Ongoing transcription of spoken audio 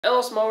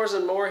Ellis Mowers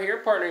and More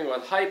here, partnering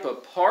with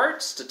Hipa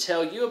Parts to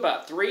tell you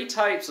about 3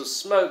 types of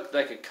smoke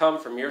that could come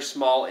from your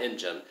small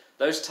engine.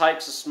 Those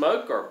types of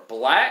smoke are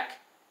black,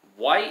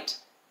 white,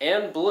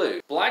 and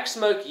blue. Black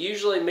smoke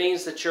usually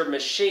means that your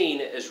machine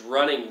is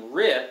running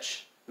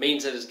rich,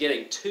 means it is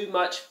getting too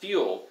much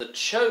fuel. The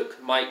choke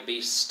might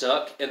be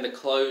stuck in the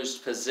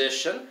closed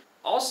position.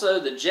 Also,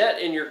 the jet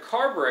in your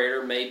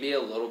carburetor may be a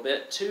little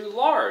bit too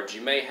large.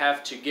 You may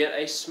have to get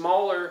a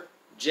smaller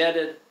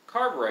jetted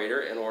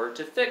carburetor in order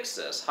to fix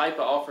this. Hipa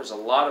offers a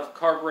lot of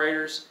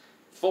carburetors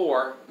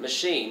for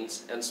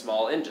machines and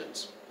small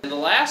engines. And the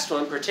last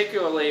one,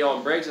 particularly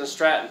on Briggs &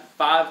 Stratton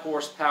 5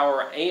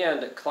 horsepower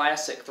and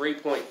classic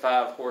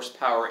 3.5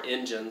 horsepower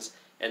engines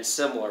and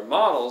similar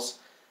models,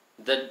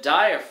 the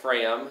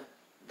diaphragm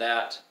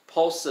that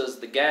pulses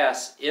the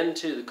gas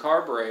into the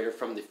carburetor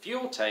from the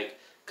fuel tank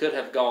could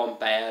have gone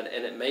bad,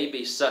 and it may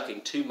be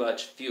sucking too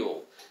much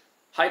fuel.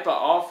 Hipa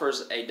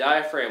offers a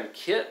diaphragm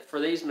kit for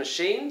these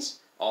machines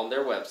on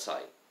their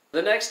website.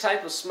 The next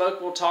type of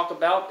smoke we'll talk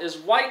about is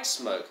white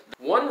smoke.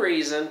 One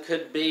reason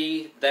could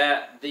be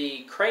that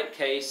the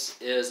crankcase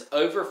is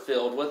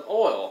overfilled with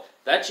oil.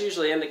 That's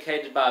usually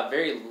indicated by a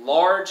very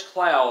large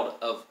cloud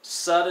of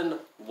sudden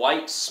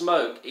white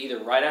smoke,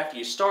 either right after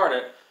you start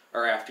it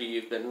or after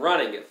you've been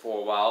running it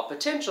for a while,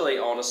 potentially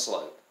on a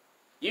slope.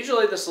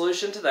 Usually the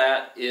solution to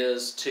that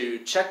is to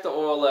check the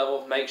oil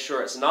level, make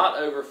sure it's not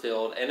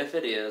overfilled, and if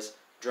it is,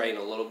 drain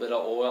a little bit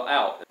of oil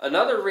out.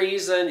 Another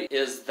reason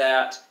is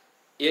that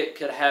it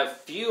could have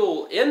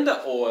fuel in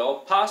the oil,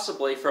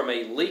 possibly from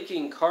a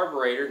leaking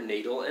carburetor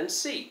needle and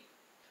seat.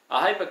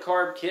 A Hipa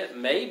carb kit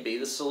may be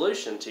the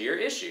solution to your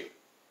issue.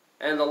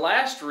 And the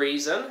last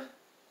reason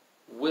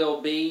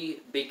will be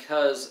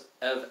because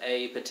of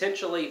a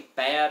potentially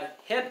bad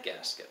head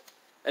gasket.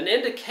 An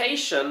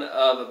indication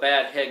of a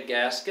bad head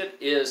gasket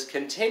is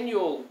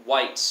continual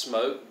white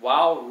smoke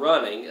while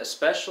running,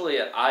 especially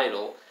at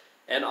idle,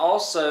 and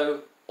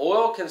also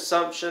oil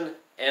consumption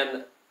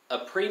and a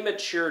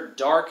premature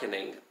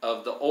darkening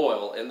of the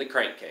oil in the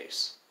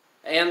crankcase.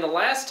 And the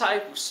last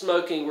type of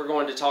smoking we're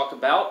going to talk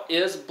about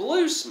is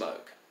blue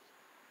smoke.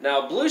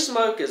 Now, blue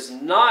smoke is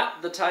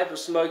not the type of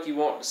smoke you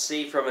want to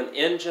see from an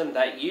engine.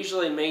 That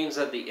usually means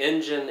that the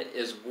engine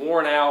is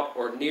worn out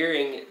or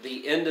nearing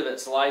the end of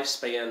its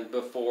lifespan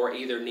before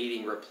either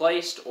needing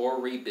replaced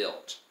or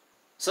rebuilt.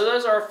 So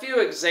those are a few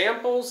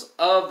examples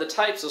of the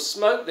types of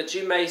smoke that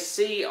you may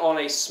see on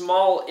a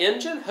small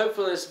engine.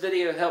 Hopefully this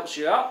video helps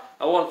you out.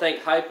 I want to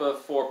thank Hipa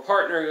for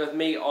partnering with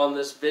me on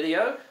this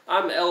video.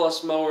 I'm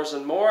Ellis Mowers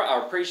and More.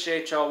 I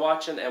appreciate y'all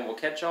watching, and we'll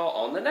catch y'all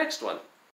on the next one.